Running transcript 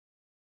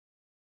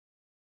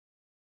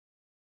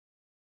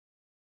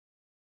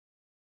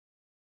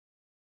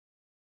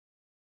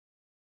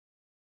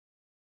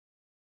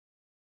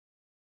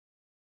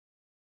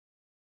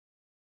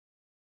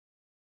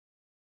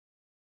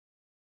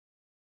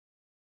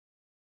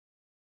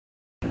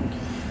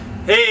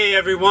Hey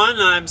everyone,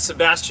 I'm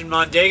Sebastian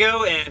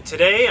Mondego, and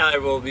today I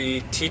will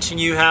be teaching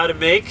you how to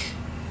make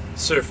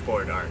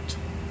surfboard art.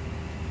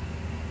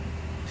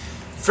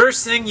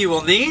 First thing you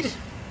will need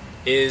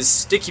is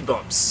sticky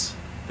bumps.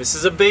 This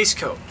is a base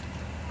coat.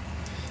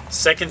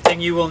 Second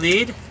thing you will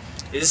need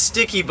is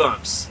sticky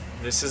bumps.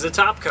 This is a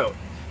top coat.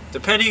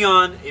 Depending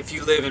on if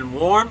you live in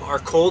warm or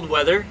cold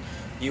weather,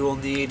 you will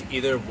need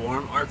either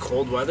warm or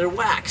cold weather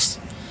wax.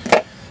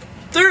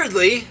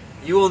 Thirdly,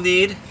 you will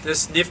need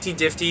this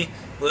nifty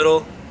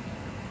little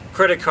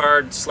credit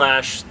card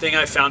slash thing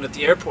I found at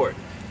the airport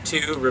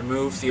to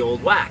remove the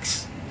old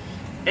wax.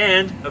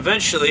 And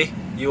eventually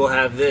you will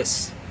have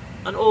this,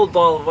 an old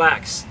ball of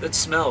wax that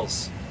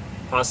smells,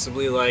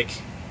 possibly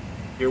like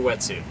your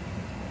wetsuit.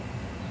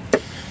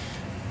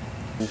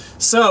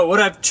 So what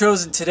I've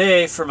chosen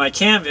today for my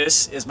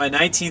canvas is my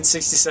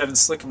 1967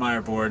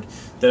 Slickmeyer board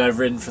that I've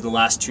ridden for the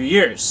last 2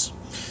 years.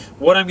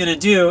 What I'm going to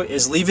do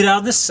is leave it out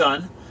in the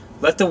sun,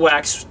 let the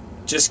wax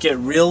just get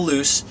real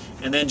loose,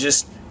 and then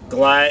just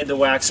glide the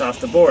wax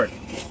off the board.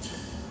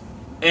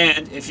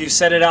 And if you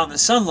set it out in the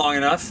sun long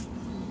enough,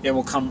 it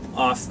will come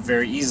off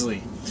very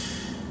easily.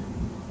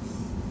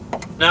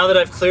 Now that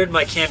I've cleared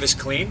my canvas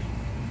clean,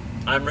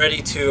 I'm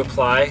ready to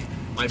apply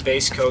my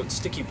base coat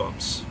sticky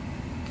bumps.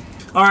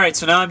 Alright,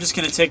 so now I'm just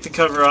going to take the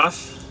cover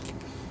off.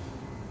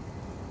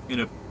 I'm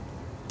going to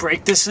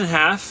break this in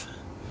half.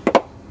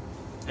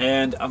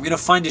 And I'm going to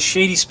find a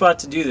shady spot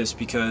to do this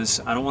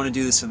because I don't want to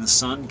do this in the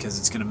sun because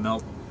it's going to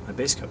melt my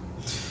base coat.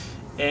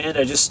 And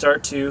I just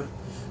start to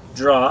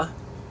draw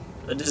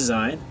a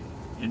design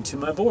into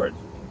my board.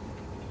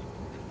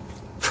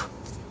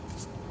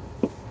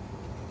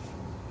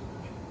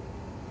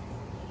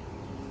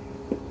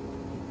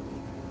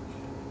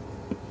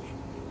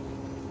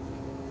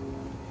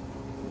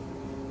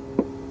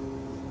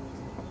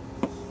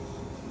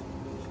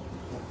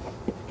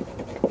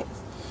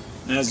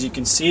 As you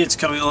can see, it's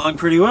coming along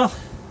pretty well.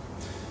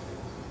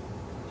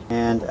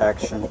 And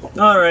action.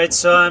 Alright,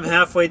 so I'm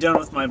halfway done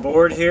with my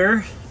board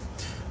here.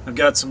 I've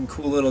got some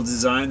cool little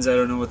designs. I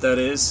don't know what that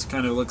is.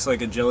 Kind of looks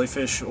like a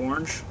jellyfish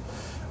orange.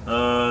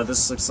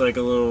 This looks like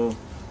a little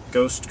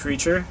ghost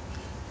creature.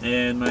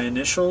 And my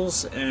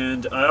initials.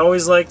 And I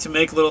always like to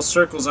make little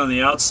circles on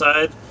the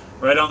outside,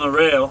 right on the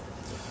rail,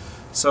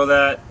 so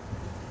that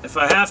if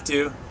I have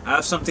to, I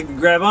have something to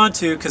grab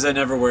onto because I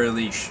never wear a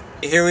leash.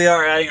 Here we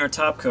are adding our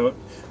top coat.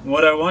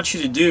 What I want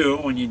you to do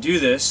when you do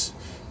this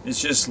is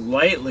just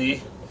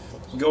lightly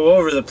go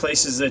over the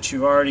places that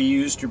you've already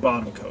used your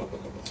bottom coat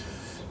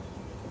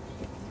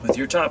with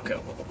your top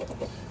coat.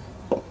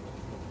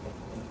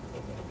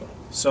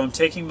 So I'm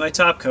taking my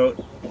top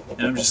coat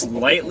and I'm just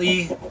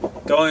lightly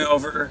going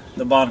over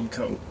the bottom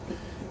coat.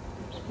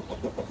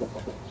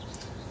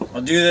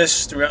 I'll do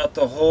this throughout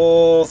the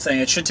whole thing.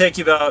 It should take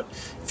you about,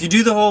 if you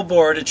do the whole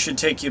board, it should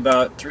take you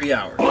about 3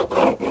 hours.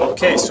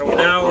 Okay, so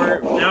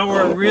now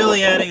we're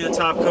really adding a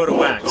top coat of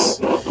wax.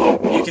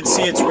 You can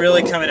see it's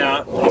really coming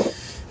out.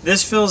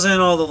 This fills in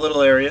all the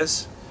little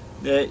areas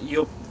that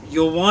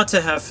you'll want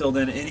to have filled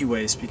in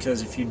anyways,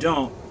 because if you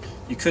don't,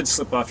 you could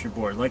slip off your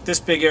board. Like this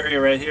big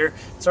area right here,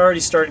 it's already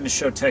starting to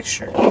show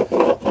texture.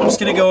 I'm just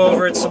going to go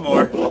over it some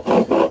more.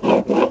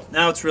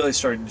 Now it's really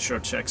starting to show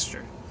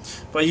texture.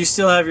 But you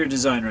still have your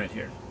design right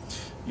here.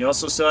 You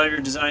also still have your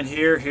design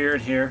here, here,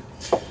 and here.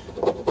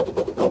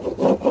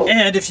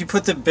 And if you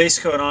put the base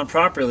coat on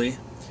properly,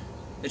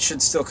 it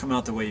should still come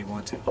out the way you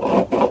want to.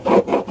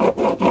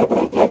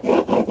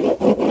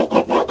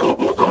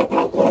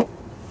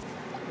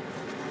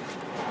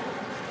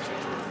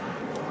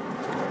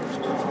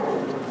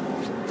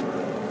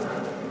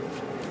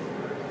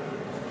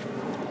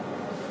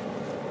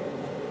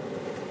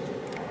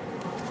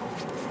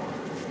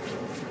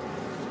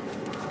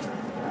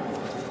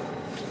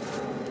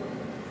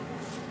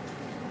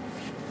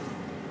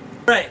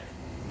 Right,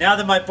 now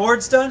that my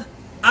board's done,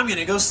 I'm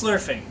gonna go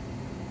slurfing.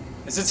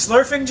 Is it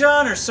slurfing,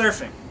 John, or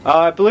surfing?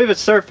 I believe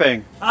it's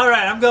surfing.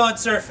 Alright, I'm going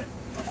surfing.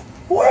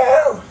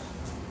 Woo!